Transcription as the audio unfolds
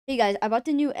Hey guys, I bought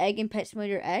the new egg in Pet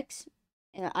Simulator X,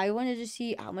 and I wanted to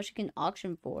see how much it can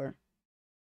auction for.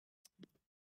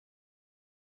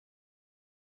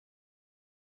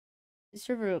 This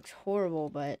server looks horrible,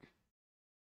 but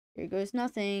here goes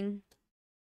nothing.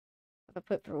 If I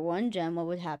put for 1 gem, what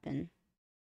would happen?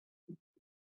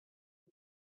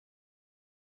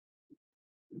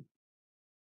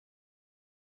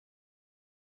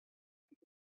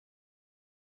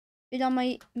 Bid on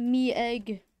my me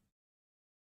egg.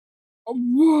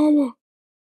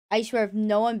 I swear, if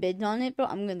no one bids on it, bro,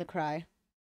 I'm gonna cry.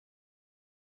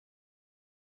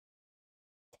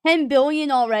 10 billion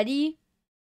already?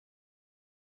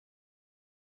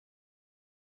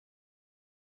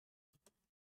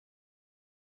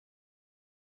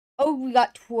 Oh, we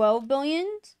got 12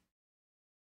 billions?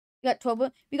 We got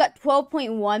 12, we got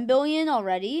 12.1 billion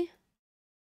already?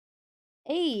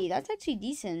 Hey, that's actually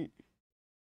decent.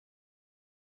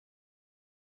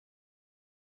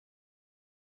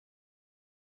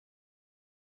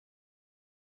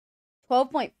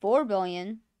 $12.4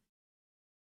 billion.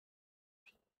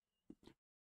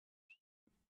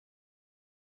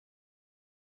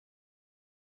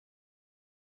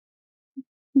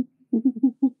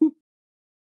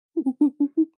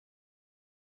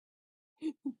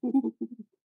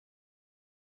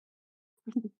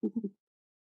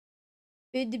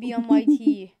 Bid to be on my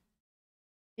tea.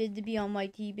 Bid to be on my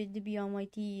tea. Bid to be on my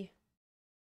tea.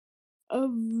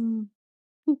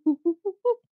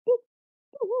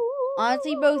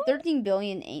 Honestly, bro, 13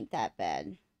 billion ain't that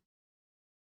bad.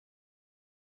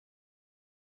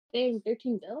 Dang,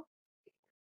 13 bill?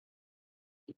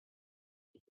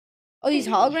 Oh, these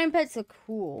hologram pets look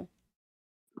cool.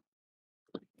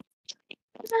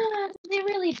 They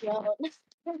really don't.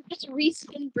 They're just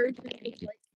reskin versions of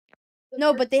like.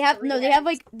 No, but they have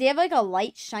like a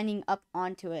light shining up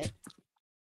onto it.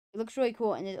 It looks really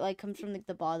cool, and it like comes from like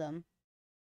the bottom.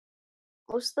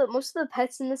 Most of the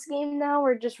pets in this game now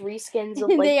are just reskins of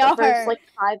like They the first are. like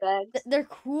 5 eggs. They're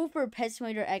cool for Pet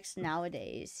Simulator X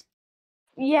nowadays.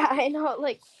 Yeah, I know.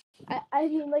 Like, I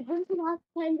mean, like, when's the last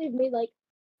time they've made like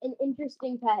an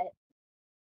interesting pet?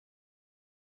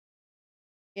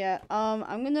 Yeah.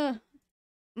 I'm gonna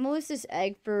list this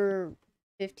egg for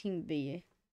 15B.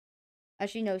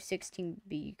 Actually, no,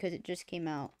 16B because it just came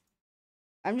out.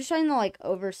 I'm just trying to like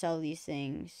oversell these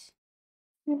things.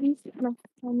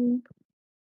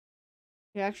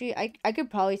 Yeah, actually, I could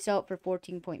probably sell it for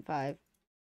 14.5.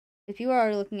 If you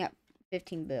are looking at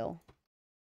 15 bill,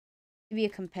 to be a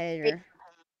competitor.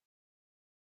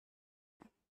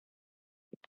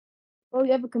 Oh,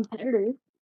 you have a competitor.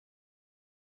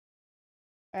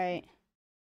 All right,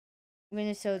 I'm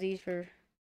gonna sell these for.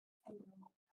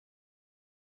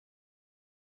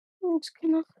 It's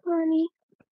kind of funny.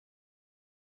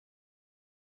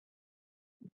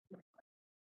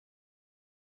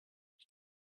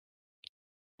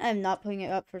 I'm not putting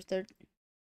it up for third.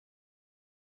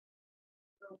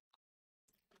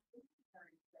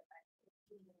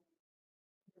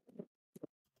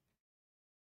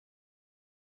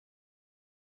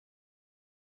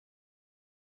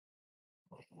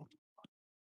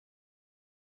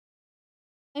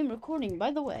 I'm recording,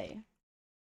 by the way.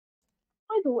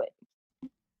 By the way.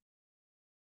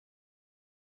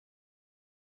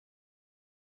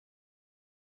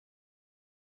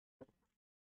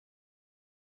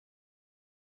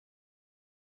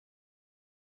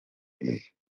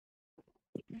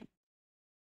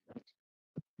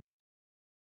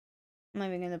 I'm not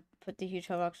even gonna put the huge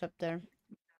box up there.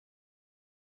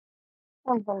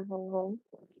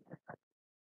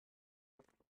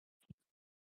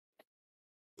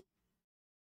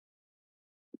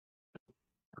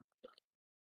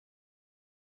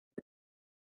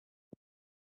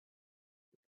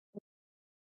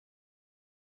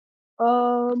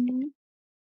 Um.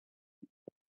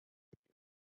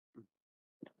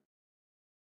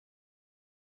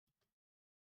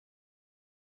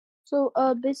 So,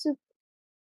 basically.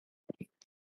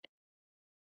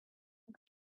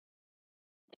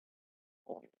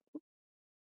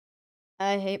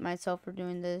 I hate myself for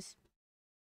doing this.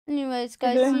 Anyways,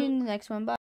 guys, see you in the next one. Bye.